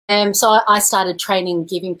So I started training,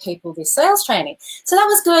 giving people this sales training. So that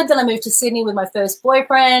was good. Then I moved to Sydney with my first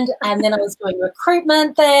boyfriend, and then I was doing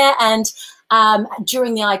recruitment there, and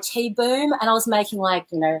during the IT boom, and I was making like,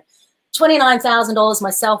 you know, $29,000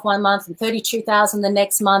 myself one month and $32,000 the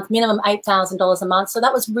next month, minimum $8,000 a month. So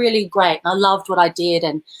that was really great. I loved what I did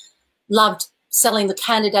and loved selling the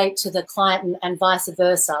candidate to the client and vice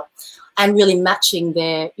versa, and really matching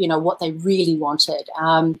their, you know, what they really wanted.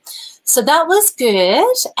 So that was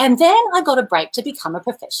good. And then I got a break to become a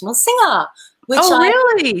professional singer. Which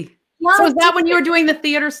really? Yeah, so is that when you were doing the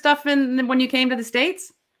theater stuff and when you came to the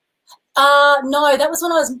States? No, that was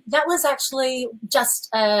when that was actually just,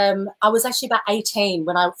 I was actually about 18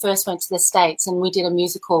 when I first went to the States, and we did a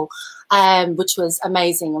musical, which was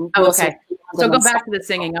amazing. And okay. So go back to the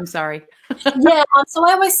singing. I'm sorry. Yeah. So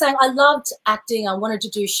I always sang. I loved acting. I wanted to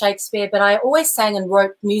do Shakespeare, but I always sang and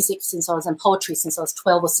wrote music since I was in poetry since I was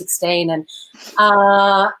 12 or 16. And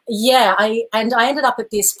yeah, I ended up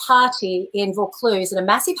at this party in Vaucluse in a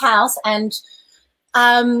massive house, and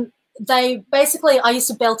they basically, I used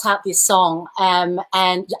to belt out this song and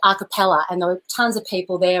a cappella, and there were tons of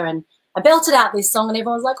people there, and I belted out this song, and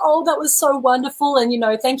everyone was like, oh, that was so wonderful, and, you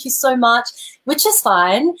know, thank you so much, which is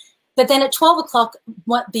fine. But then at 12 o'clock,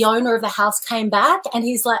 the owner of the house came back, and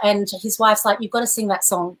he's like, and his wife's like, you've got to sing that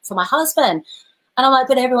song for my husband. And I'm like,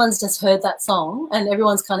 but everyone's just heard that song, and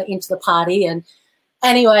everyone's kind of into the party. And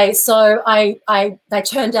anyway, so they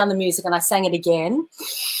turned down the music, and I sang it again.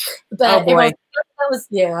 But everyone, that was,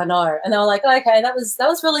 yeah, I know. And they were like, okay, that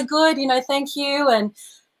was really good, you know, thank you.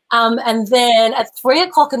 And then at 3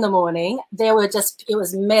 o'clock in the morning, it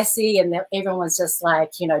was messy, and everyone was just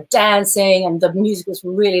like, you know, dancing, and the music was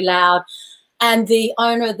really loud. And the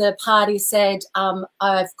owner of the party said,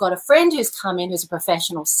 I've got a friend who's come in who's a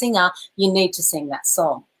professional singer. You need to sing that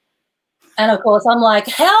song. And of course, I'm like,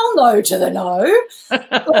 hell no to the no.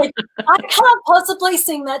 Like, I can't possibly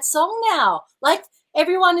sing that song now. Like,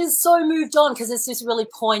 everyone is so moved on because it's just really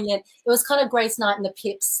poignant. It was kind of Grace Night and the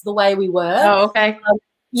Pips, the way we were. Oh, okay.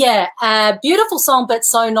 Yeah, beautiful song, but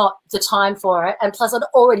so not the time for it. And plus, I'd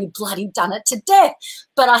already bloody done it to death.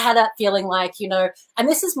 But I had that feeling like, you know, and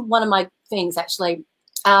this is one of my things, actually.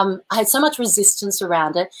 I had so much resistance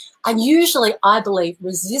around it. And usually I believe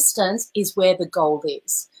resistance is where the gold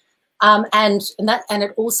is. And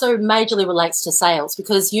it also majorly relates to sales,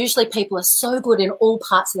 because usually people are so good in all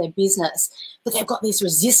parts of their business, but they've got this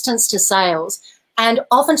resistance to sales. And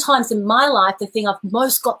oftentimes in my life, the thing I've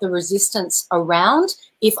most got the resistance around,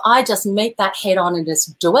 if I just meet that head on and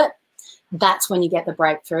just do it, that's when you get the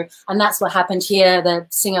breakthrough. And that's what happened here. The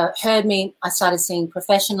singer heard me. I started singing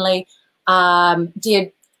professionally,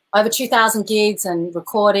 did over 2,000 gigs and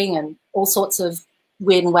recording and all sorts of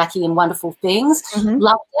weird and wacky and wonderful things. Mm-hmm.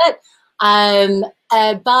 Loved it.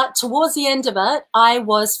 But towards the end of it, I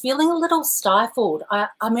was feeling a little stifled.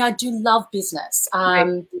 I mean, I do love business.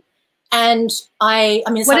 Right. And I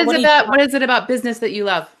mean, what is it about business that you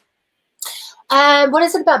love? What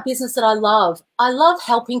is it about business that I love? I love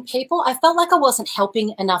helping people. I felt like I wasn't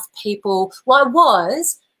helping enough people. Well, I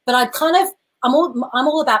was, but I'm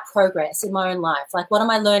all about progress in my own life. Like, what am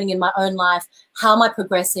I learning in my own life? How am I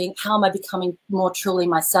progressing? How am I becoming more truly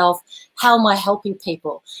myself? How am I helping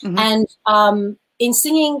people? Mm-hmm. And in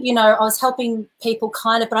singing, you know, I was helping people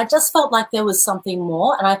kind of, but I just felt like there was something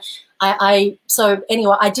more. And so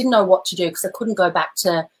anyway, I didn't know what to do because I couldn't go back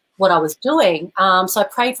to what I was doing. So I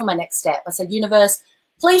prayed for my next step. I said, universe,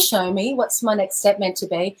 please show me what's my next step meant to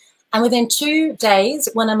be. And within 2 days,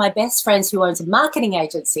 one of my best friends who owns a marketing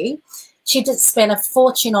agency, she just spent a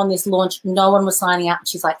fortune on this launch. No one was signing up.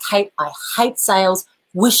 She's like, Kate, I hate sales.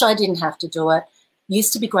 Wish I didn't have to do it.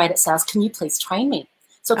 Used to be great at sales. Can you please train me?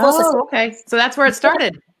 So of course, I said, okay. So that's where it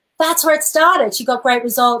started. That's where it started. She got great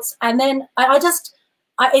results. And then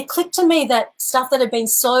it clicked to me that stuff that had been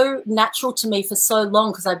so natural to me for so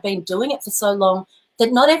long, because I've been doing it for so long,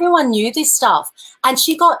 that not everyone knew this stuff. And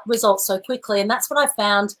she got results so quickly. And that's what I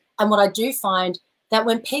found, and what I do find, that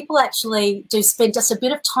when people actually do spend just a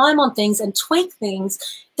bit of time on things and tweak things,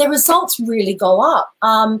 their results really go up.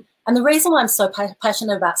 And the reason why I'm so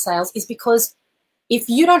passionate about sales is because if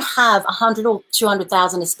you don't have 100 or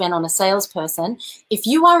 200,000 to spend on a salesperson, if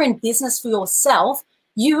you are in business for yourself,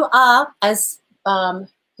 you are, as someone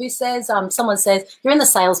says, you're in the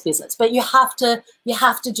sales business, but you have to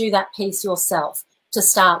do that piece yourself to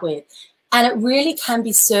start with. And it really can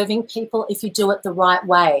be serving people if you do it the right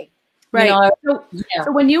way. Right. You know?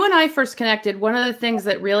 So when you and I first connected, one of the things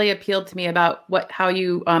that really appealed to me about how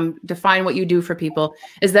you define what you do for people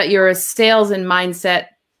is that you're a sales and mindset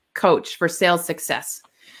coach for sales success.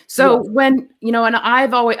 So when, you know,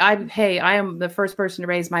 and hey, I am the first person to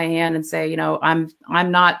raise my hand and say, you know, I'm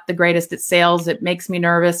not the greatest at sales. It makes me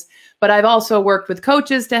nervous, but I've also worked with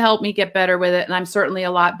coaches to help me get better with it. And I'm certainly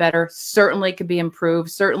a lot better, certainly could be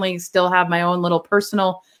improved, certainly still have my own little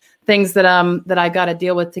personal things that I got to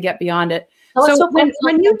deal with to get beyond it. So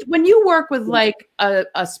when you work with like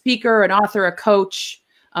a speaker, an author, a coach,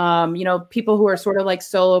 you know, people who are sort of like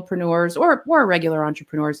solopreneurs or regular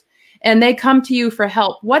entrepreneurs, and they come to you for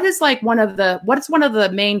help, what's one of the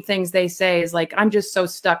main things they say is like, I'm just so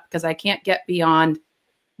stuck because I can't get beyond?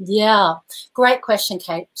 Yeah, great question,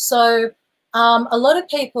 Kate. So a lot of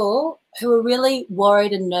people who are really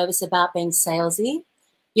worried and nervous about being salesy,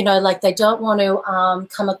 you know, like they don't want to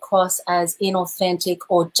come across as inauthentic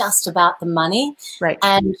or just about the money. Right.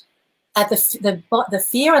 And at the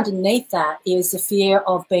fear underneath that is the fear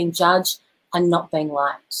of being judged and not being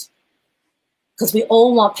liked. Because we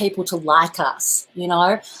all want people to like us, you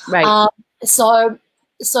know. Right. So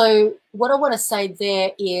what I want to say there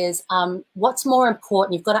is what's more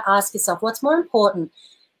important? You've got to ask yourself, what's more important?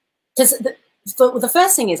 Because the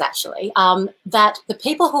first thing is actually that the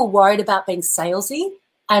people who are worried about being salesy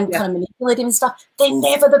and kind of manipulative and stuff, they're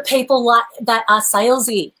never the people that are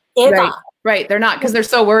salesy, ever. Right. They're not, because they're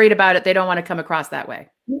so worried about it. They don't want to come across that way.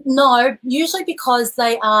 No, usually because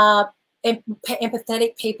they are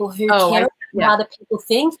empathetic people who care about how other people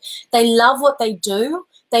think. They love what they do.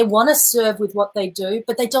 They want to serve with what they do,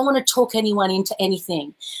 but they don't want to talk anyone into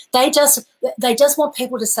anything. They just want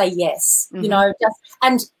people to say yes, you know.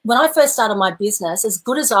 And when I first started my business, as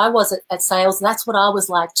good as I was at sales, that's what I was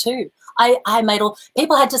like too. I made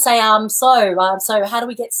people had to say, so how do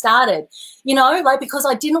we get started? You know, like, because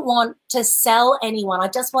I didn't want to sell anyone. I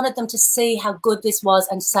just wanted them to see how good this was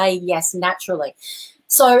and say yes naturally.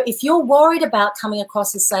 So if you're worried about coming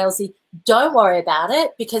across as salesy, don't worry about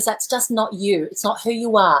it, because that's just not you. It's not who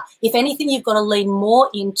you are. If anything, you've got to lean more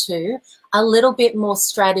into a little bit more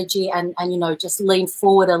strategy and you know, just lean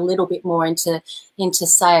forward a little bit more into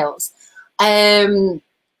sales.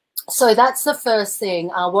 So that's the first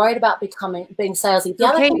thing. Worried about being salesy. The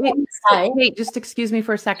other thing Kate, just excuse me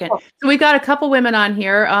for a second. Sure. So we got a couple women on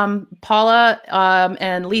here, Paula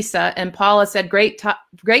and Lisa. And Paula said, great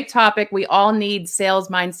topic. We all need sales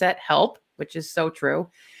mindset help, which is so true.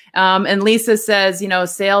 And Lisa says, you know,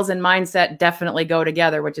 sales and mindset definitely go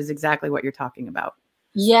together, which is exactly what you're talking about.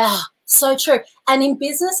 Yeah. So true. And in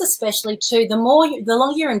business especially too, the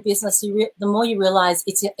longer you're in business, the more you realize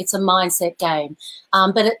it's a mindset game.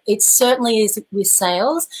 But it certainly is with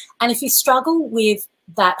sales. And if you struggle with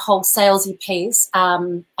that whole salesy piece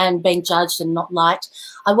and being judged and not liked,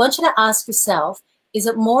 I want you to ask yourself, is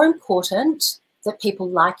it more important that people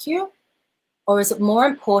like you, or is it more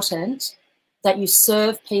important that you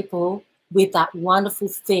serve people with that wonderful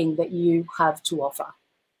thing that you have to offer?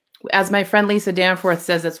 As my friend Lisa Danforth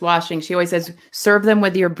says, it's washing. She always says, serve them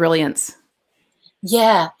with your brilliance.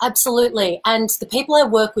 Yeah, absolutely. And the people I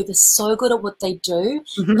work with are so good at what they do,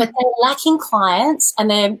 but they're lacking clients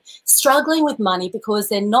and they're struggling with money because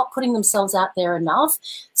they're not putting themselves out there enough.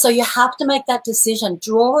 So you have to make that decision,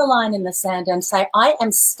 draw a line in the sand and say, I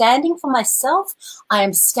am standing for myself. I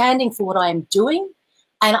am standing for what I am doing,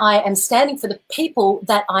 and I am standing for the people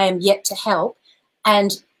that I am yet to help.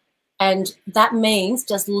 And that means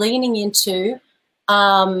just leaning into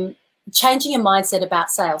changing your mindset about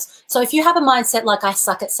sales. So if you have a mindset like, I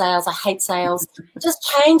suck at sales, I hate sales,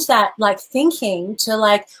 just change that like thinking to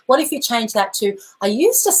like, what if you change that to, I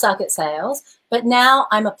used to suck at sales, but now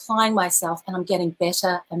I'm applying myself and I'm getting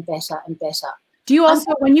better and better and better. Do you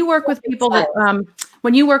also, when you work with people that,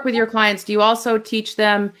 when you work with your clients, do you also teach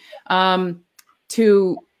them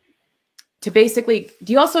to basically,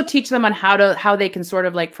 do you also teach them on how they can sort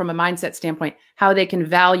of like, from a mindset standpoint, how they can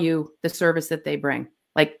value the service that they bring?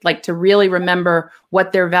 Like to really remember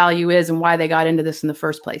what their value is and why they got into this in the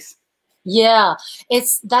first place. Yeah,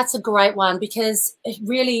 that's a great one, because it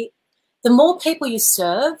really, the more people you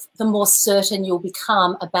serve, the more certain you'll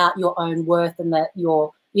become about your own worth and that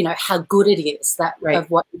your, you know, how good it is of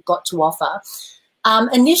what you've got to offer.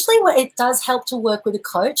 Initially, it does help to work with a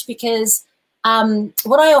coach, because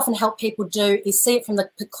what I often help people do is see it from the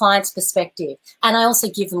client's perspective, and I also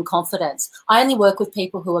give them confidence. I only work with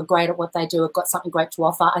people who are great at what they do, have got something great to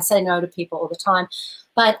offer. I say no to people all the time,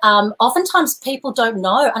 but oftentimes people don't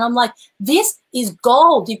know, and I'm like, this is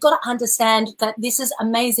gold. You've got to understand that this is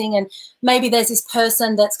amazing, and maybe there's this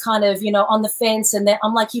person that's kind of, you know, on the fence, and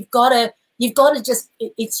I'm like, you've got to just,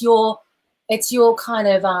 it's your kind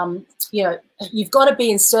of, you know, you've got to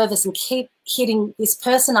be in service and keep hitting this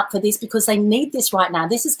person up for this, because they need this right now.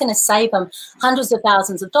 This is going to save them hundreds of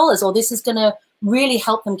thousands of dollars, or this is going to really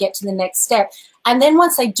help them get to the next step. And then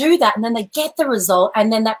once they do that and then they get the result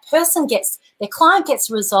and then that person gets, their client gets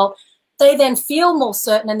the result, they then feel more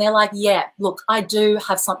certain and they're like, yeah, look, I do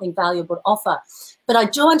have something valuable to offer. But I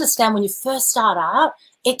do understand when you first start out,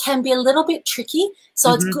 it can be a little bit tricky.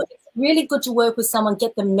 So it's good, it's really good to work with someone,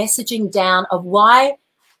 get the messaging down of why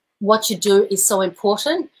what you do is so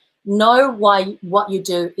important. Know why what you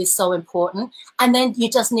do is so important. And then you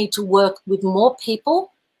just need to work with more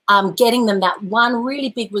people, getting them that one really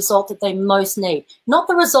big result that they most need. Not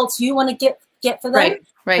the results you want to get for them,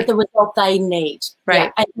 but the result they need.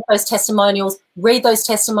 Right. Yeah. And those testimonials, read those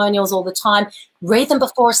testimonials all the time. Read them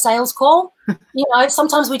before a sales call. You know,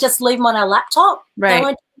 sometimes we just leave them on our laptop. Right. They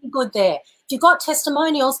won't be good there. If you've got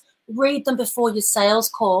testimonials, read them before your sales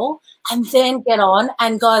call and then get on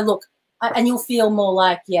and go, look, and you'll feel more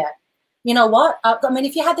like, yeah, you know what? I mean,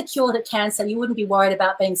 if you had the cure to cancer, you wouldn't be worried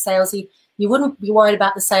about being salesy. You wouldn't be worried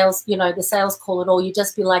about the sales, you know, the sales call at all. You'd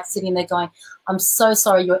just be like sitting there going, I'm so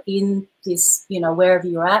sorry you're in this, you know, wherever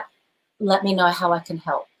you're at. Let me know how I can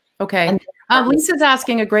help. Okay. Lisa's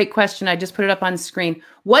asking a great question. I just put it up on screen.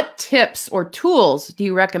 What tips or tools do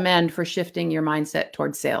you recommend for shifting your mindset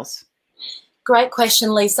towards sales? Great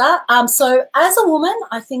question, Lisa. So as a woman,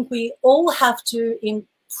 I think we all have to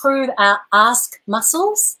improve our ask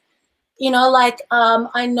muscles. You know, like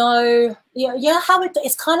I know, you know how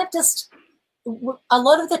it's kind of just a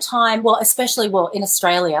lot of the time, well, especially, in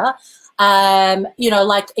Australia, you know,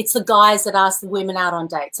 like it's the guys that ask the women out on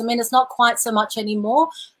dates. I mean, it's not quite so much anymore,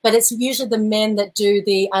 but it's usually the men that do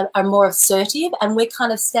are more assertive, and we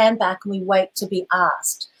kind of stand back and we wait to be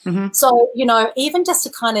asked. So, you know, even just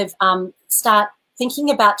to kind of start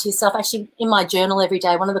thinking about to yourself, actually in my journal every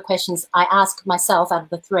day, one of the questions I ask myself out of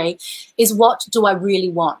the 3 is, what do I really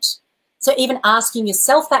want? So even asking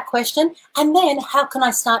yourself that question, and then how can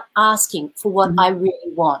I start asking for what I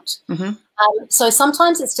really want? So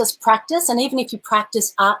sometimes it's just practice, and even if you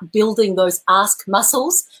practice building those ask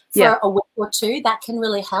muscles for a week or 2, that can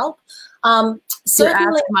really help.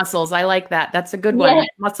 Certainly, ask muscles. I like that. That's a good one.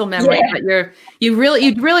 Muscle memory. But you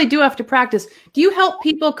really do have to practice. Do you help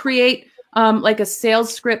people create like a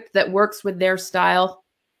sales script that works with their style?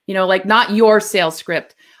 You know, like not your sales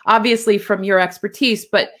script, obviously from your expertise,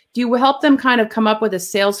 but do you help them kind of come up with a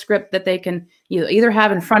sales script that they can either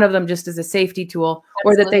have in front of them just as a safety tool,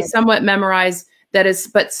 or that they somewhat memorize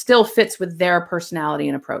but still fits with their personality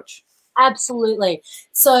and approach? Absolutely.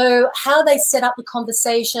 So how they set up the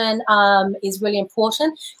conversation is really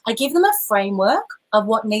important. I give them a framework of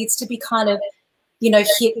what needs to be kind of, you know,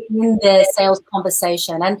 hit in their sales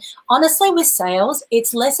conversation. And honestly, with sales,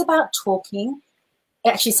 it's less about talking.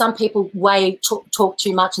 Actually, some people talk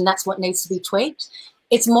too much, and that's what needs to be tweaked.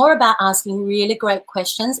 It's more about asking really great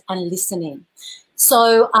questions and listening.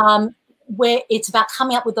 So where it's about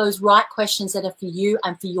coming up with those right questions that are for you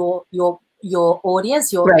and for your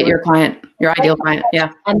audience, your client, your ideal client.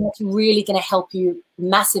 Yeah. And that's really going to help you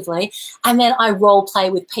massively. And then I role play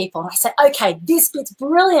with people and I say, okay, this bit's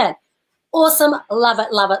brilliant. Awesome. Love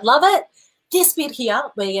it, love it, love it. This bit here,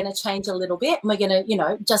 we're going to change a little bit. And we're going to, you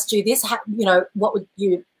know, just do this.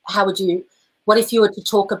 What if you were to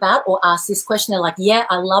talk about or ask this question? They're like, yeah,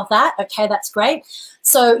 I love that. Okay, that's great.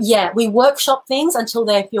 So, yeah, we workshop things until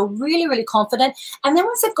they feel really, really confident. And then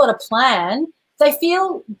once they've got a plan, they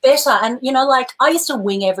feel better. And, you know, like I used to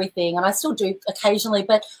wing everything, and I still do occasionally,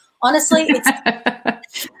 but honestly, it's...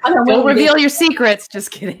 Don't reveal your secrets.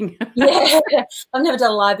 Just kidding. Yeah, I've never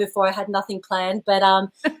done a live before. I had nothing planned,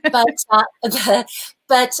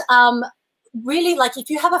 really, like if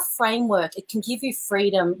you have a framework, it can give you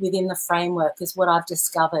freedom within the framework, is what I've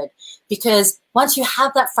discovered. Because once you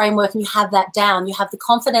have that framework and you have that down, you have the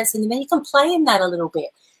confidence, and then you can play in that a little bit,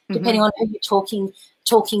 depending on who you're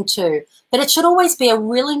talking to. But it should always be a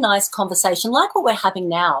really nice conversation, like what we're having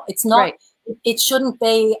now. It's not. It shouldn't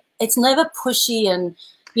be. It's never pushy and,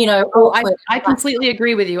 you know, awkward. I completely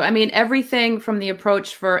agree with you. I mean, everything from the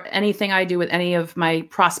approach for anything I do with any of my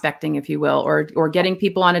prospecting, if you will, or getting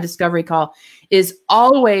people on a discovery call is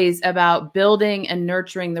always about building and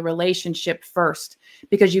nurturing the relationship first,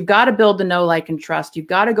 because you've got to build the know, like, and trust. You've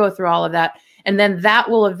got to go through all of that. And then that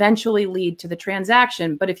will eventually lead to the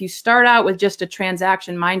transaction. But if you start out with just a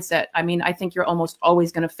transaction mindset, I mean, I think you're almost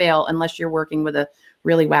always going to fail unless you're working with a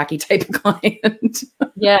really wacky type of client.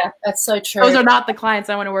 Yeah, that's so true. Those are not the clients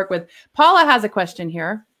I want to work with. Paula has a question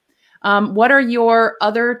here. What are your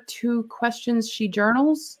other 2 questions she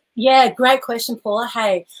journals? Yeah, great question, Paula.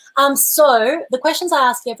 Hey, so the questions I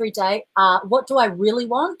ask every day are, what do I really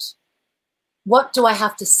want? What do I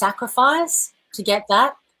have to sacrifice to get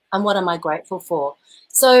that? and what am I grateful for?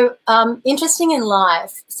 So interesting in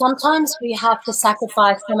life, sometimes we have to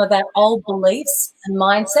sacrifice some of our old beliefs and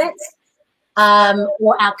mindsets,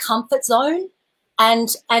 or our comfort zone.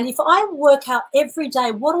 And if I work out every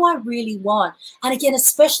day, what do I really want? And again,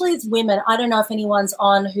 especially as women, I don't know if anyone's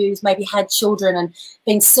on who's maybe had children and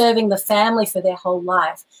been serving the family for their whole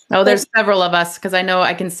life. Oh, there's several of us, because I know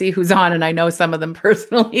I can see who's on and I know some of them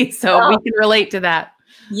personally. So we can relate to that.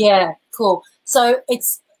 Yeah, cool. So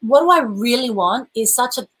it's, what do I really want is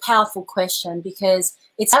such a powerful question, because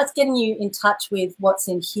it starts getting you in touch with what's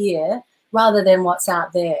in here rather than what's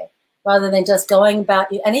out there, rather than just going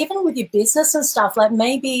about it. And even with your business and stuff, like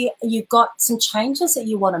maybe you've got some changes that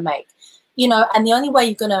you want to make, you know, and the only way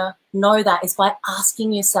you're going to know that is by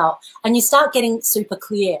asking yourself, and you start getting super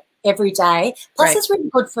clear every day. Plus it's really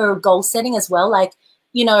good for goal setting as well. Like,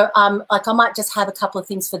 you know, like I might just have a couple of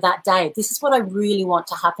things for that day. This is what I really want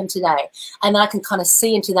to happen today. And then I can kind of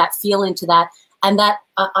see into that, feel into that. And that,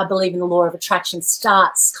 I believe in the law of attraction,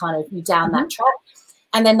 starts kind of you down that track.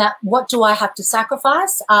 And then that, what do I have to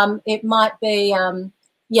sacrifice? It might be,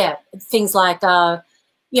 yeah, things like,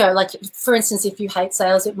 you know, like for instance, if you hate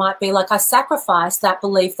sales, it might be like I sacrifice that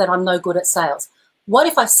belief that I'm no good at sales. What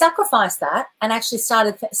if I sacrifice that and actually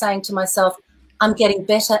started saying to myself, I'm getting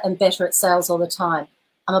better and better at sales all the time.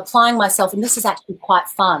 I'm applying myself, and this is actually quite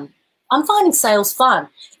fun. I'm finding sales fun.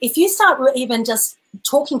 If you start even just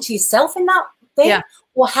talking to yourself in that thing,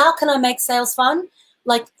 well, how can I make sales fun?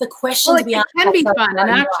 Like the questions we ask. It can be fun. And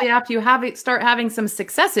actually, after you start having some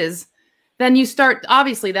successes, then you start,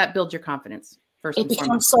 obviously that builds your confidence. It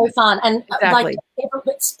becomes so fun. And like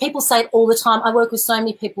people say it all the time. I work with so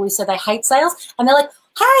many people who say they hate sales, and they're like,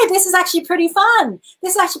 hey, this is actually pretty fun.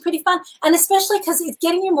 This is actually pretty fun. And especially because it's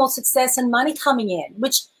getting you more success and money coming in,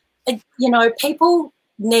 which, you know, people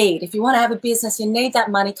need. If you want to have a business, you need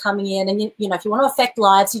that money coming in. And, you know, if you want to affect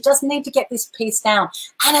lives, you just need to get this piece down.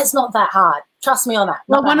 And it's not that hard. Trust me on that.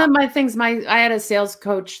 Well, one of my things, I had a sales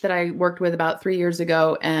coach that I worked with about 3 years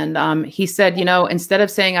ago. And he said, you know, instead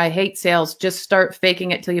of saying I hate sales, just start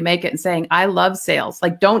faking it till you make it and saying I love sales.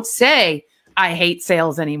 Like, don't say I hate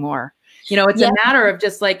sales anymore. You know, it's a matter of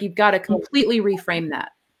just like, you've got to completely reframe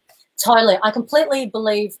that. Totally. I completely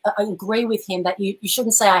believe, I agree with him that you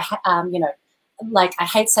shouldn't say, you know, like I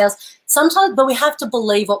hate sales sometimes, but we have to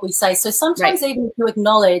believe what we say. So sometimes even if you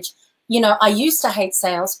acknowledge, you know, I used to hate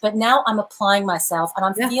sales, but now I'm applying myself and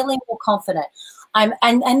I'm feeling more confident. And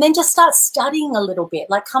then just start studying a little bit,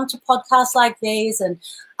 like come to podcasts like these and,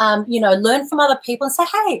 you know, learn from other people and say,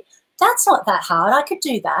 hey, that's not that hard. I could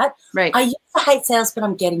do that. Right. I used to hate sales, but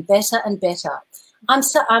I'm getting better and better. I'm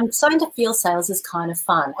starting to feel sales is kind of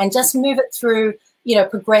fun, and just move it through, you know,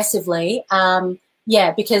 progressively.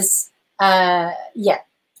 Yeah, because yeah.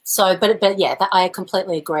 So, but yeah, I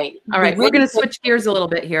completely agree. All right, we're going to switch gears a little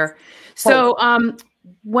bit here. So,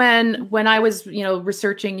 when I was, you know,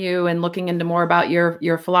 researching you and looking into more about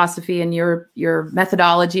your philosophy and your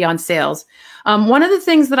methodology on sales, one of the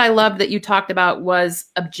things that I loved that you talked about was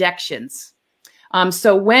objections.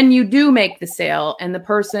 So when you do make the sale and the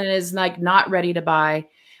person is like not ready to buy,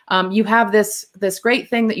 you have this great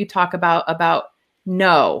thing that you talk about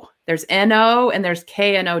no. There's NO and there's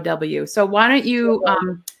KNOW. So why don't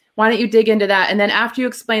you dig into that? And then after you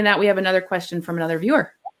explain that, we have another question from another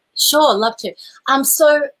viewer. Sure, love to.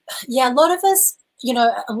 So yeah, a lot of us, you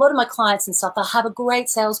know, a lot of my clients and stuff, they'll have a great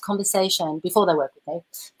sales conversation before they work with me,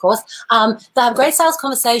 of course. They have a great sales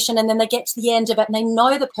conversation, and then they get to the end of it and they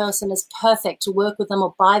know the person is perfect to work with them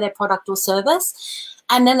or buy their product or service.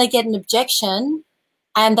 And then they get an objection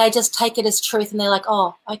and they just take it as truth, and they're like,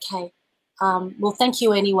 oh, okay. Well, thank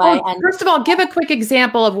you anyway. Well, and first of all, give a quick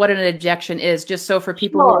example of what an objection is, just so for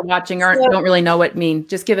people who are watching or don't really know what it means.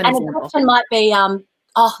 Just give an example. An objection might be,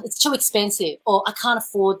 oh, it's too expensive, or I can't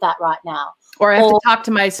afford that right now. Or I have to talk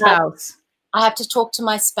to my spouse. I have to talk to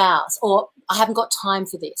my spouse, or I haven't got time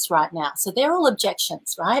for this right now. So they're all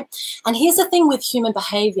objections, right? And here's the thing with human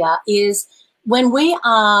behavior is when we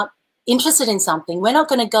are interested in something, we're not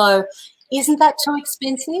going to go, isn't that too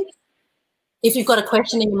expensive? If you've got a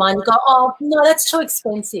question in your mind, you go, oh, no, that's too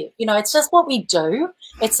expensive. You know, it's just what we do.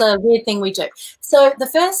 It's a weird thing we do. So the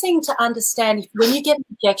first thing to understand when you get an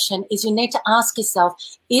objection is you need to ask yourself,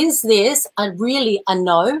 is this really a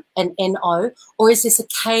no, an N-O, or is this a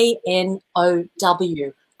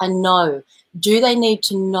K-N-O-W, a no? Do they need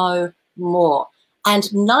to know more? And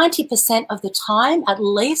 90% of the time, at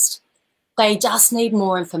least, they just need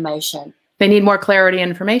more information. They need more clarity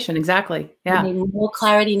and information. Exactly. Yeah. They need more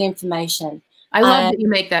clarity and information. I love that you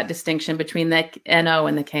make that distinction between the NO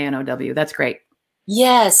and the KNOW. That's great.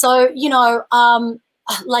 Yeah. So, you know,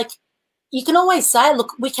 like you can always say,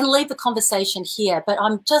 look, we can leave the conversation here, but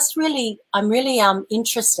I'm really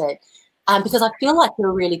interested because I feel like you're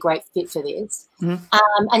a really great fit for this. And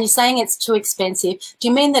you're saying it's too expensive. Do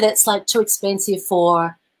you mean that it's like too expensive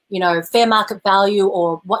for, you know, fair market value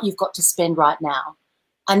or what you've got to spend right now?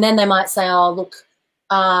 And then they might say, oh, look,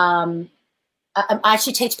 I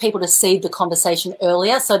actually teach people to seed the conversation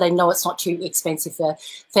earlier so they know it's not too expensive for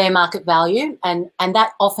fair market value. And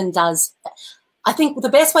that often does. I think the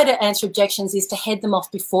best way to answer objections is to head them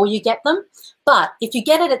off before you get them. But if you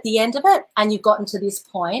get it at the end of it and you've gotten to this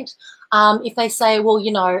point, if they say, well,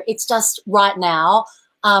 you know, it's just right now,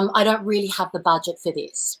 I don't really have the budget for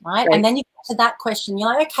this, right? And then you get to that question, you're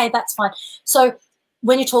like, okay, that's fine. So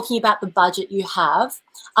when you're talking about the budget you have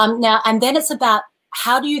now, and then it's about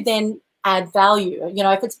how do you then add value? You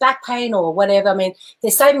know, if it's back pain or whatever, I mean, they're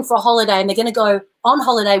saving for a holiday and they're going to go on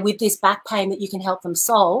holiday with this back pain that you can help them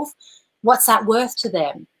solve. What's that worth to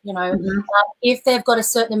them? You know, if they've got a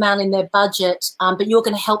certain amount in their budget, but you're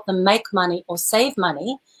going to help them make money or save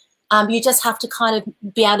money, you just have to kind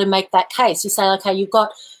of be able to make that case. You say, okay, you've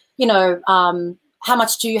got, you know, how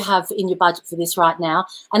much do you have in your budget for this right now?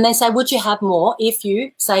 And then say, would you have more if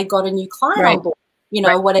you, say, got a new client on board, you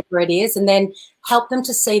know, whatever it is, and then help them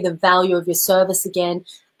to see the value of your service again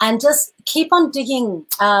and just keep on digging.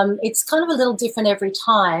 It's kind of a little different every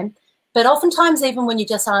time. But oftentimes, even when you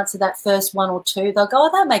just answer that first one or two, they'll go,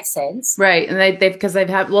 oh, that makes sense. Right. And because they've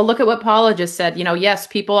had, well, look at what Paula just said. You know, yes,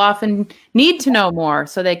 people often need to know more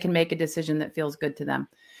so they can make a decision that feels good to them.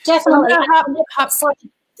 Definitely.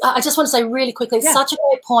 I just want to say really quickly, it's such a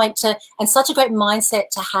great point and such a great mindset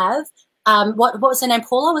to have. What was her name?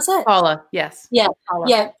 Paula, was it? Paula, yes. Yeah. Paula.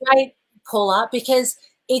 Yeah, great, Paula, because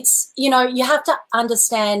it's, you know, you have to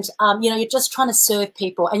understand, you know, you're just trying to serve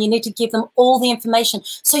people and you need to give them all the information.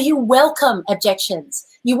 So you welcome objections.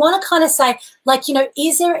 You want to kind of say, like, you know,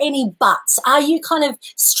 is there any buts? Are you kind of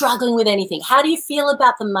struggling with anything? How do you feel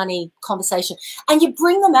about the money conversation? And you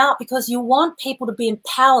bring them out because you want people to be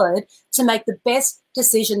empowered to make the best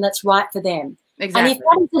decision that's right for them. Exactly. And if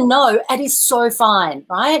that is a no, it is so fine,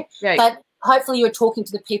 right? But hopefully you're talking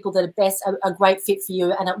to the people that are a great fit for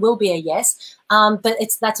you and it will be a yes. But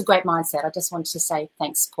that's a great mindset. I just wanted to say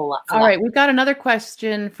thanks, Paula. All right. We've got another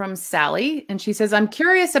question from Sally. And she says, I'm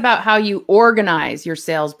curious about how you organize your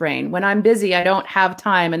sales brain. When I'm busy, I don't have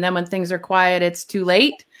time. And then when things are quiet, it's too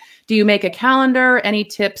late. Do you make a calendar? Any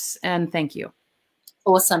tips? And thank you.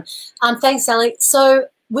 Awesome. Thanks, Sally. So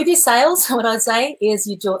with your sales, what I'd say is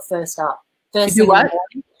you do it first up. First you do what?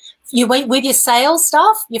 You wait with your sales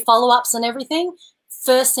stuff, your follow-ups and everything,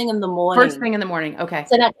 first thing in the morning. First thing in the morning. Okay.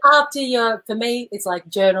 So that after for me, it's like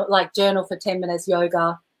journal for 10 minutes,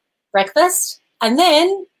 yoga, breakfast. And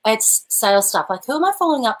then it's sales stuff. Like, who am I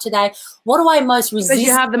following up today? What do I most resist? Because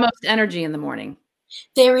you have the most energy in the morning.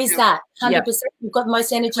 There is that. 100%. You've got the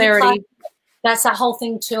most energy. Clarity. That's that whole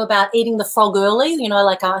thing too about eating the frog early. You know,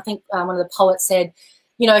 like I think one of the poets said,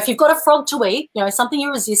 you know, if you've got a frog to eat, you know, something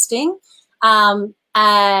you're resisting,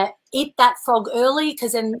 eat that frog early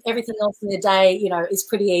because then everything else in the day, you know, is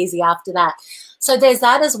pretty easy after that. So there's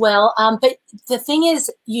that as well. But the thing is,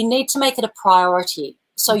 you need to make it a priority.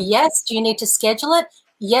 So yes, do you need to schedule it?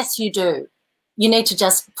 Yes, you do. You need to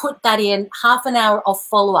just put that in, half an hour of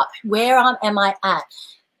follow-up. Where am I at?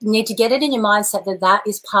 You need to get it in your mindset that that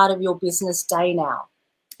is part of your business day now.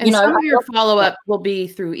 And you know, some of your follow-up will be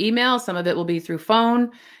through email. Some of it will be through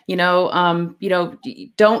phone. You know,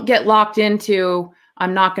 don't get locked into,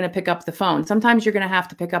 I'm not going to pick up the phone. Sometimes you're going to have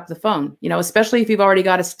to pick up the phone, you know, especially if you've already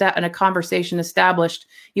got a conversation established.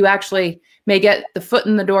 You actually may get the foot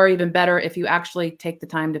in the door even better if you actually take the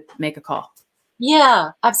time to make a call. Yeah,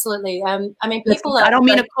 absolutely. I mean, people. I don't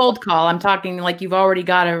mean a cold call. I'm talking like you've already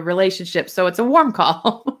got a relationship, so it's a warm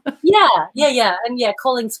call. Yeah, and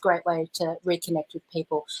calling's a great way to reconnect with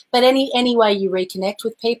people. But any way you reconnect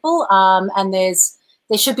with people, and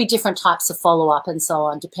there should be different types of follow up and so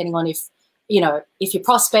on, depending on if you're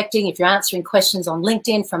prospecting, if you're answering questions on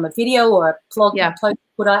LinkedIn from a video or a blog post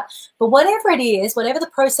put up. But whatever it is, whatever the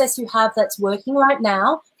process you have that's working right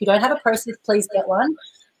now, if you don't have a process, please get one.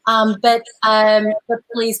 But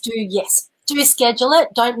please do schedule it.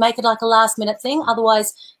 Don't make it like a last minute thing.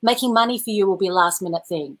 Otherwise, making money for you will be a last minute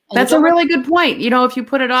thing. And that's a really good point. You know, if you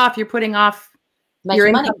put it off, you're putting off your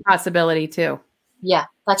income possibility too. Yeah,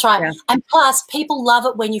 that's right. Yeah. And plus, people love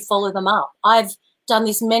it when you follow them up. I've done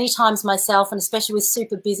this many times myself, and especially with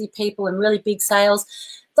super busy people and really big sales.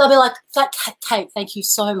 They'll be like, Kate, thank you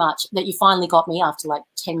so much that you finally got me after like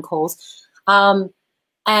 10 calls.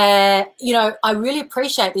 You know, I really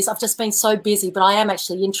appreciate this. I've just been so busy, but I am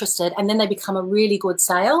actually interested. And then they become a really good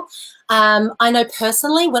sale. I know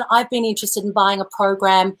personally when I've been interested in buying a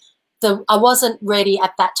program I wasn't ready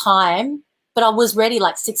at that time, but I was ready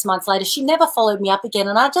like 6 months later. She never followed me up again,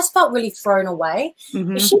 and I just felt really thrown away.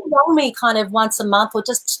 Mm-hmm. If she rang me kind of once a month or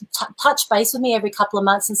just touch base with me every couple of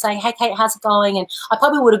months and saying, hey, Kate, how's it going? And I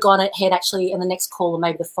probably would have gone ahead actually in the next call or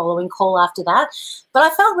maybe the following call after that. But I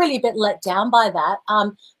felt really a bit let down by that.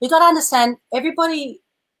 We got to understand everybody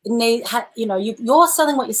you're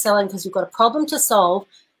selling what you're selling because you've got a problem to solve.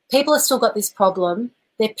 People have still got this problem.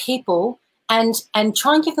 They're people. And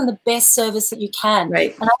try and give them the best service that you can.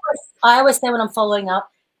 Right. And I always say when I'm following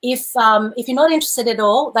up, if you're not interested at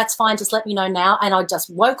all, that's fine. Just let me know now, and I just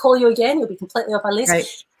won't call you again. You'll be completely off my list. Right.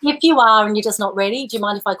 If you are and you're just not ready, do you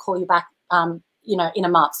mind if I call you back? In a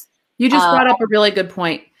month. You just brought up a really good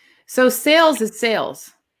point. So sales is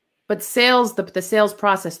sales, but sales, the sales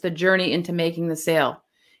process, the journey into making the sale,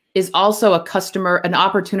 is also an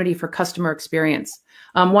opportunity for customer experience.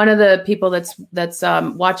 One of the people that's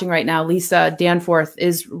watching right now, Lisa Danforth,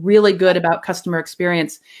 is really good about customer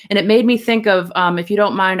experience. And it made me think of, if you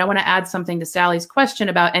don't mind, I want to add something to Sally's question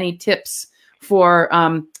about any tips for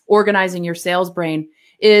organizing your sales brain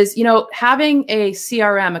is, having a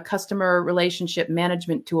CRM, a customer relationship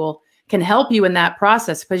management tool, can help you in that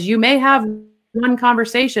process, because you may have one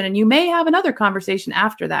conversation and you may have another conversation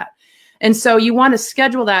after that. And so you want to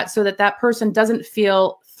schedule that so that that person doesn't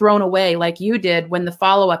feel thrown away like you did when the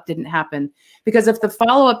follow-up didn't happen. Because if the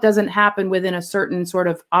follow-up doesn't happen within a certain sort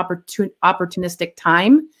of opportunistic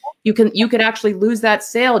time, you could actually lose that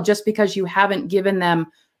sale just because you haven't given them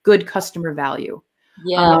good customer value.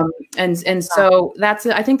 Yeah. So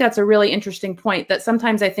I think that's a really interesting point, that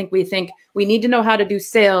sometimes I think we need to know how to do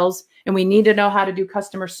sales and we need to know how to do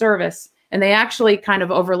customer service. And they actually kind of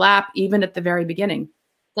overlap even at the very beginning.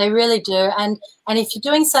 They really do. And if you're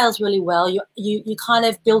doing sales really well, you kind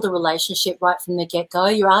of build a relationship right from the get-go.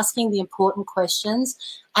 You're asking the important questions,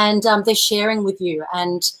 and they're sharing with you.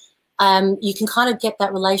 And you can kind of get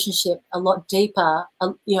that relationship a lot deeper,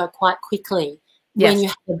 quite quickly. Yes. When you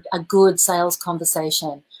have a good sales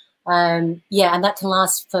conversation. And that can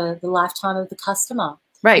last for the lifetime of the customer.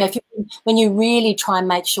 Right. When you really try and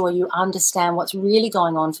make sure you understand what's really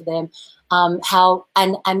going on for them, how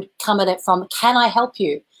and come at it from, can I help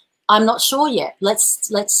you? I'm not sure yet. Let's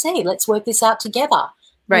see. Let's work this out together.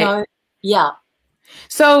 Right. Yeah.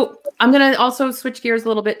 So I'm going to also switch gears a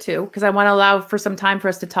little bit too, because I want to allow for some time for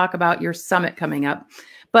us to talk about your summit coming up.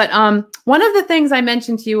 But one of the things I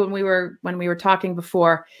mentioned to you when we were talking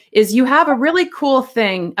before is you have a really cool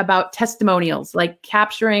thing about testimonials, like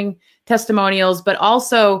capturing testimonials, but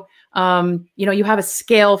also you have a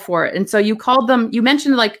scale for it. And so you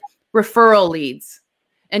mentioned like referral leads,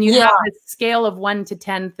 and you have this scale of 1 to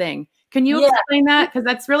 10 thing. Can you explain that? Because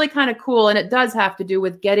that's really kind of cool, and it does have to do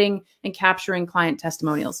with getting and capturing client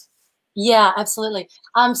testimonials. Yeah, absolutely.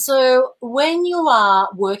 So when you are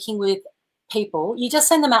working with people, you just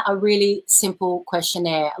send them out a really simple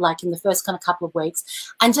questionnaire, like in the first kind of couple of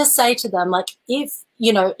weeks, and just say to them, like, if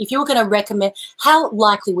you're going to recommend, how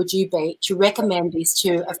likely would you be to recommend this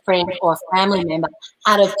to a friend or a family member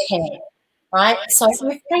out of 10, right? So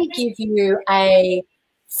if they give you a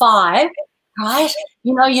 5, right,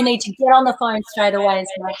 you need to get on the phone straight away and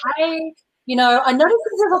say, hey, I noticed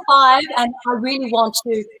this is a 5 and I really want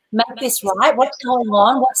to make this right. What's going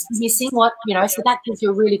on? What's missing? So that gives you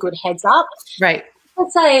a really good heads up. Right.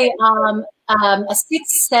 Let's say a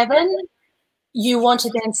 6, 7, you want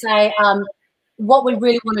to then say, what we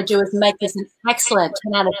really want to do is make this an excellent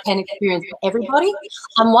 10 out of 10 experience for everybody.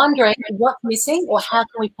 I'm wondering what's missing, or how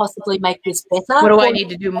can we possibly make this better? What do I need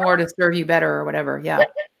to do more to serve you better, or whatever? Yeah.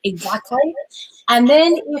 Exactly. And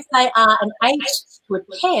then if they are an 8 to a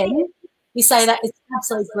 10, you say that it's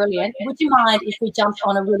absolutely brilliant. Would you mind if we jumped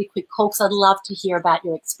on a really quick call? Because I'd love to hear about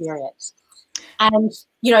your experience. And,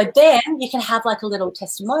 then you can have like a little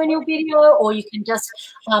testimonial video, or you can just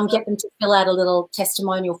get them to fill out a little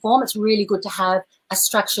testimonial form. It's really good to have a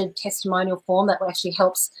structured testimonial form that actually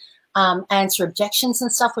helps answer objections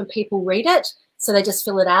and stuff when people read it. So they just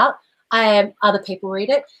fill it out. Other people read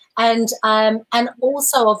it. And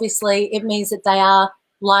also, obviously, it means that they are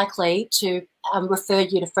likely to refer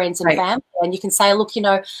you to friends and family. And you can say, look,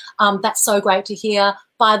 that's so great to hear.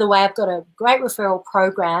 By the way, I've got a great referral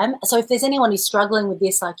program. So if there's anyone who's struggling with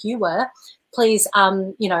this like you were, please,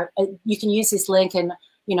 you can use this link, and,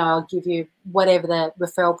 I'll give you whatever the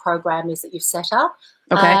referral program is that you've set up.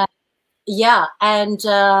 Okay. And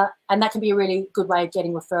that can be a really good way of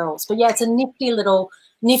getting referrals. But, yeah, it's a nifty little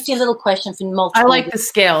nifty little question for multiple. I like the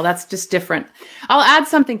scale. That's just different. I'll add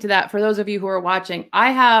something to that for those of you who are watching.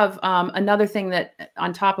 I have another thing that,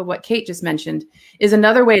 on top of what Kate just mentioned, is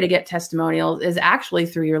another way to get testimonials is actually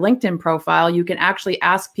through your LinkedIn profile. You can actually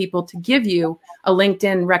ask people to give you a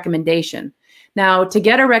LinkedIn recommendation. Now, to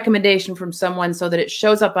get a recommendation from someone so that it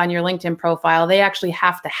shows up on your LinkedIn profile, they actually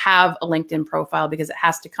have to have a LinkedIn profile because it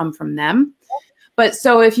has to come from them. But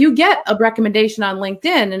so if you get a recommendation on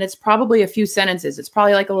LinkedIn and it's probably a few sentences, it's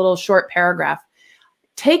probably like a little short paragraph,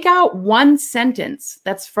 take out one sentence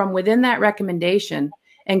that's from within that recommendation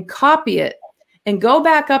and copy it and go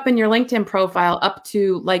back up in your LinkedIn profile up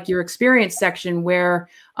to like your experience section where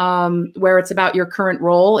it's about your current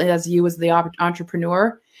role as you as the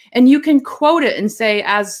entrepreneur. And you can quote it and say,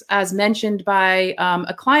 as mentioned by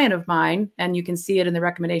a client of mine, and you can see it in the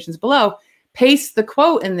recommendations below, paste the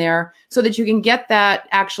quote in there so that you can get that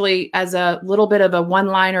actually as a little bit of a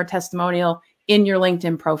one-liner testimonial in your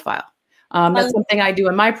LinkedIn profile. That's something I do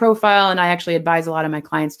in my profile, and I actually advise a lot of my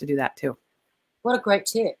clients to do that too. What a great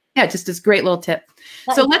tip. Yeah, just this great little tip.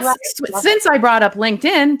 So since I brought up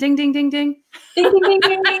LinkedIn, ding, ding, ding, ding. Ding, ding,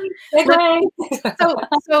 ding, ding, ding.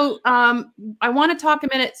 So I want to talk a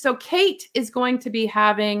minute. So Kate is going to be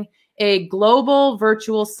having a global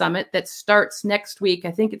virtual summit that starts next week.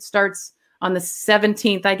 I think it starts on the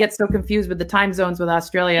 17th. I get so confused with the time zones with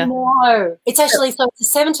Australia. No, it's actually, so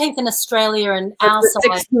it's the 17th in Australia and our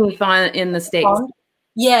side. 16th in the States.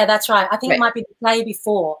 Yeah, that's right. I think it might be the day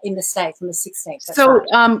before in the States on the 16th.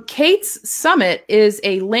 So Kate's summit is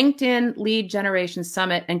a LinkedIn lead generation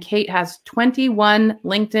summit, and Kate has 21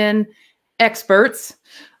 LinkedIn experts.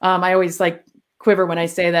 I always like quiver when I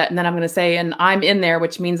say that, and then I'm going to say, and I'm in there,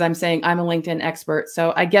 which means I'm saying I'm a LinkedIn expert.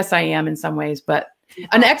 So I guess I am in some ways, but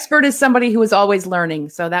an expert is somebody who is always learning.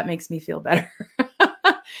 So that makes me feel better.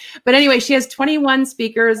 But anyway, she has 21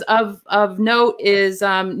 speakers. Of note is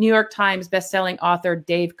New York Times bestselling author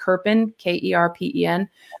Dave Kerpen, Kerpen,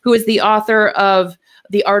 who is the author of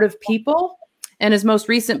The Art of People. And his most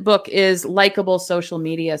recent book is Likeable Social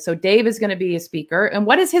Media. So Dave is going to be a speaker. And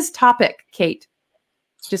what is his topic, Kate?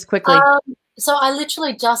 Just quickly. So I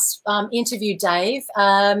literally just interviewed Dave.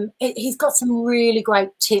 He's got some really great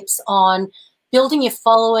tips on building your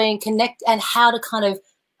following, connect, and how to kind of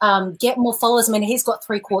get more followers. I mean, he's got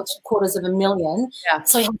 750,000. Yeah.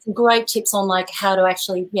 So he has some great tips on like how to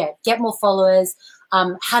actually, get more followers,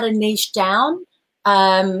 how to niche down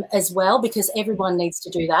as well, because everyone needs to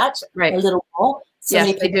do that a little more. So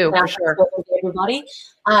yes, they do, for sure. Everybody.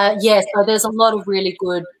 So there's a lot of really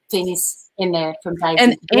good things in there from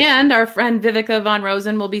Dave. And our friend Vivica von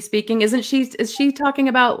Rosen will be speaking. Is she talking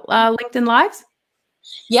about LinkedIn Lives?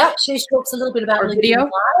 Yeah, she talks a little bit about LinkedIn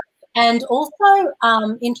Live. And also,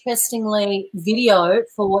 interestingly, video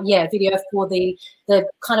for the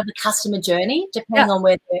kind of the customer journey, depending on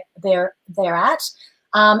where they're at.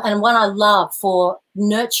 And one I love for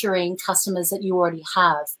nurturing customers that you already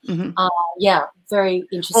have. Very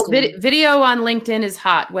interesting. Well, video on LinkedIn is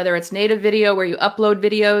hot, whether it's native video where you upload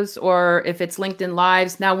videos or if it's LinkedIn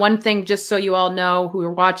Lives. Now, one thing, just so you all know who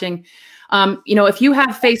are watching, if you have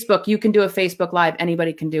Facebook, you can do a Facebook Live.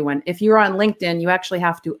 Anybody can do one. If you're on LinkedIn, you actually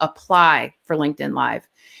have to apply for LinkedIn Live.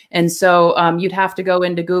 And so you'd have to go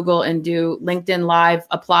into Google and do LinkedIn Live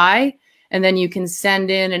apply, and then you can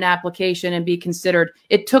send in an application and be considered.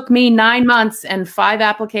 It took me 9 months and 5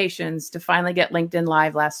 applications to finally get LinkedIn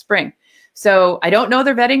Live last spring. So I don't know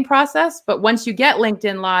their vetting process, but once you get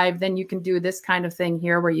LinkedIn Live, then you can do this kind of thing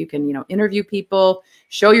here where you can, interview people,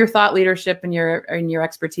 show your thought leadership and your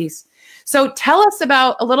expertise. So tell us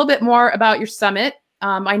a little bit more about your summit.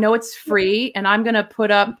 I know it's free, and I'm going to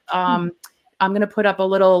put up a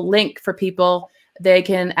little link for people. They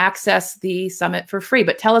can access the summit for free,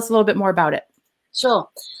 but tell us a little bit more about it. Sure.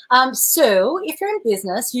 So if you're in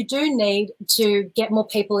business, you do need to get more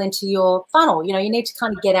people into your funnel. You need to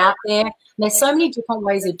kind of get out there. And there's so many different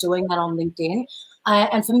ways of doing that on LinkedIn.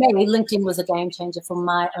 And for me, LinkedIn was a game changer for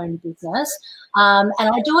my own business. And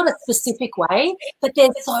I do it a specific way, but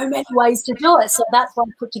there's so many ways to do it. So that's why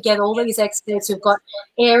I put together all these experts who've got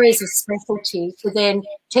areas of specialty to then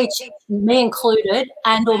teach me included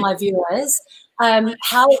and all my viewers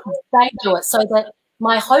how they do it, so that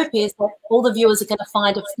my hope is that all the viewers are going to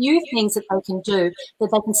find a few things that they can do that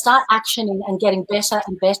they can start actioning and getting better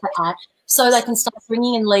and better at, so they can start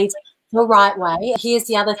bringing in leads the right way. Here's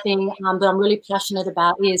the other thing that I'm really passionate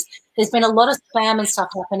about is there's been a lot of spam and stuff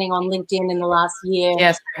happening on LinkedIn in the last year.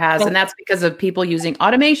 Yes, there has. And that's because of people using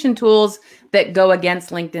automation tools that go against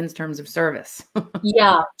LinkedIn's terms of service.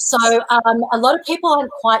 Yeah. So a lot of people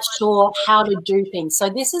aren't quite sure how to do things. So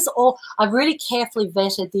this is all, I've really carefully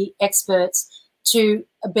vetted the experts to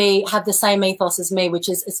have the same ethos as me, which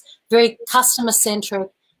is very customer centric,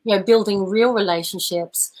 you know, building real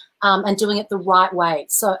relationships and doing it the right way.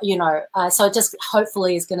 So, you know, so it just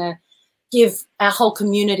hopefully is going to give our whole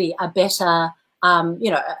community a better,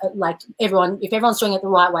 you know, like if everyone's doing it the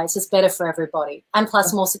right way, it's just better for everybody, and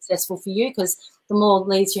plus more successful for you, because the more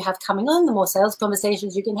leads you have coming on, the more sales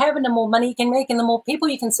conversations you can have, and the more money you can make, and the more people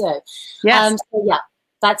you can serve. Yes. So yeah,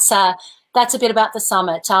 that's a bit about the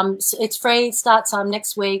summit. It's free, starts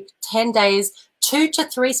next week, 10 days, 2 to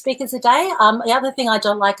 3 speakers a day. The other thing I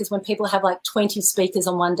don't like is when people have like 20 speakers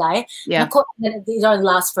on one day. Yeah. And of course, it only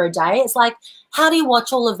lasts for a day. It's like, how do you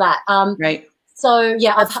watch all of that? Right. So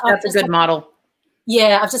yeah, that's a good model.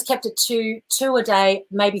 Yeah, I've just kept it two a day,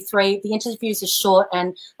 maybe 3. The interviews are short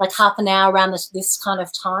and like half an hour around this kind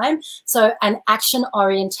of time. So, and action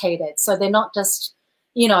orientated. So they're not just,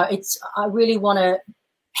 you know, I really want to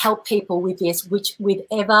help people with this,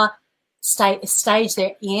 whichever stage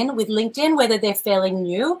they're in with LinkedIn, whether they're fairly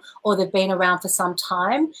new or they've been around for some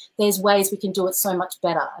time. There's ways we can do it so much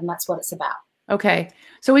better, and that's what it's about. Okay.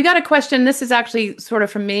 So we got a question. This is actually sort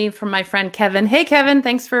of from my friend Kevin. Hey, Kevin,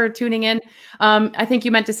 thanks for tuning in. I think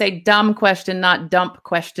you meant to say dumb question, not dump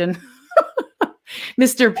question.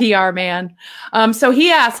 Mr. PR man. So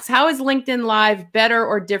he asks, how is LinkedIn Live better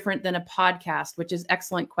or different than a podcast? Which is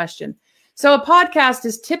excellent question. So a podcast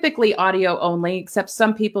is typically audio only, except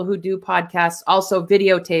some people who do podcasts also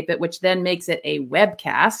videotape it, which then makes it a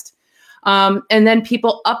webcast. And then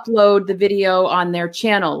people upload the video on their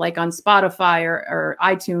channel, like on Spotify or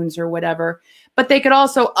iTunes or whatever. But they could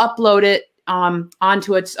also upload it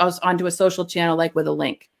onto a social channel, like with a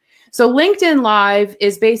link. So LinkedIn Live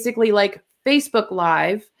is basically like Facebook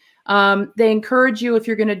Live. They encourage you, if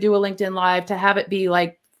you're going to do a LinkedIn Live, to have it be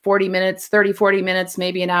like 40 minutes, 30, 40 minutes,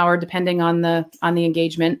 maybe an hour, depending on the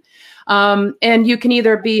engagement. And you can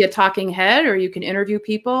either be a talking head or you can interview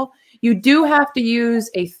people. You do have to use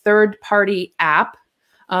a third-party app.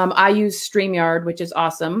 I use StreamYard, which is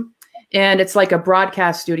awesome. And it's like a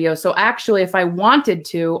broadcast studio. So actually, if I wanted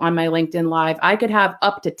to on my LinkedIn Live, I could have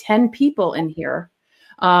up to 10 people in here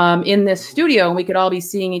in this studio, and we could all be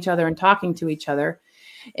seeing each other and talking to each other.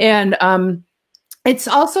 And it's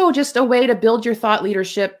also just a way to build your thought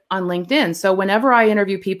leadership on LinkedIn. So whenever I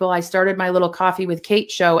interview people, I started my little Coffee with Kate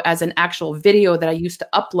show as an actual video that I used to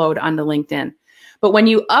upload onto LinkedIn. But when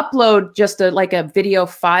you upload just like a video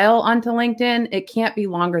file onto LinkedIn, it can't be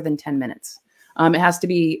longer than 10 minutes. It has to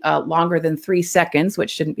be longer than 3 seconds,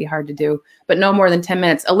 which shouldn't be hard to do, but no more than 10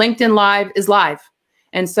 minutes. A LinkedIn Live is live.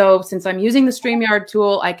 And so since I'm using the StreamYard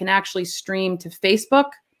tool, I can actually stream to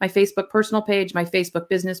Facebook, my Facebook personal page, my Facebook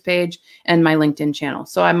business page, and my LinkedIn channel.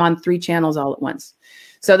 So I'm on 3 channels all at once.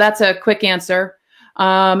 So that's a quick answer.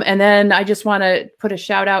 And then I just want to put a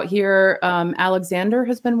shout out here. Alexander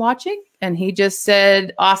has been watching, and he just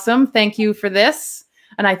said, awesome, thank you for this.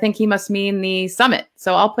 And I think he must mean the summit.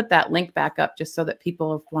 So I'll put that link back up just so that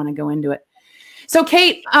people want to go into it. So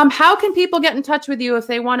Kate, how can people get in touch with you if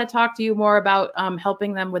they want to talk to you more about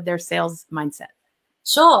helping them with their sales mindset?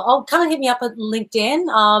 Sure. Oh, come and hit me up at LinkedIn.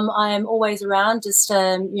 I'm always around. Just,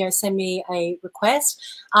 you know, send me a request.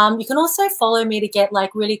 You can also follow me to get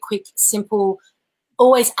like really quick, simple,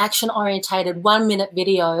 always action-orientated 1-minute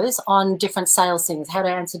videos on different sales things, how to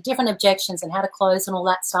answer different objections and how to close and all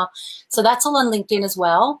that stuff. So that's all on LinkedIn as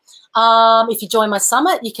well. If you join my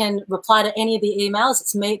summit, you can reply to any of the emails.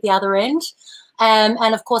 It's me at the other end.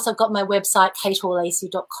 And of course, I've got my website,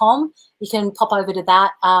 katehore-lacy.com. You can pop over to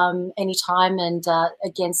that anytime and,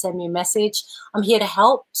 again, send me a message. I'm here to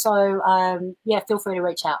help. So, yeah, feel free to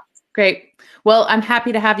reach out. Great. Well, I'm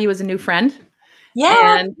happy to have you as a new friend.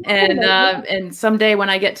 Yeah. And someday when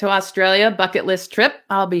I get to Australia, bucket list trip,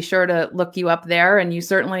 I'll be sure to look you up there. And you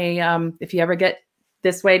certainly, if you ever get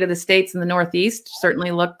this way to the States in the Northeast, certainly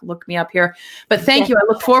look me up here. But thank you. I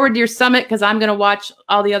look forward to your summit because I'm going to watch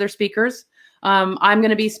all the other speakers. I'm going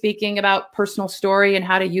to be speaking about personal story and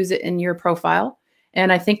how to use it in your profile.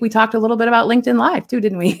 And I think we talked a little bit about LinkedIn Live too,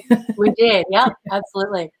 didn't we? We did. Yeah,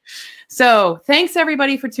 absolutely. So thanks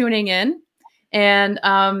everybody for tuning in. And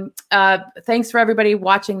thanks for everybody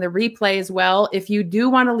watching the replay as well. If you do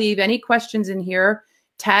want to leave any questions in here,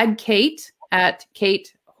 tag Kate at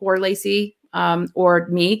Kate Hore-Lacy or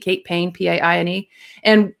me, Kate Payne, P-A-I-N-E.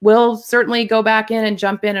 And we'll certainly go back in and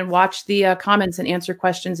jump in and watch the comments and answer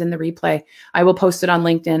questions in the replay. I will post it on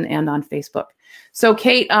LinkedIn and on Facebook. So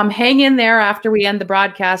Kate, hang in there after we end the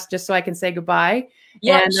broadcast just so I can say goodbye.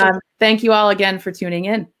 Yeah, and sure. Thank you all again for tuning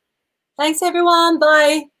in. Thanks, everyone.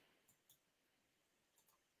 Bye.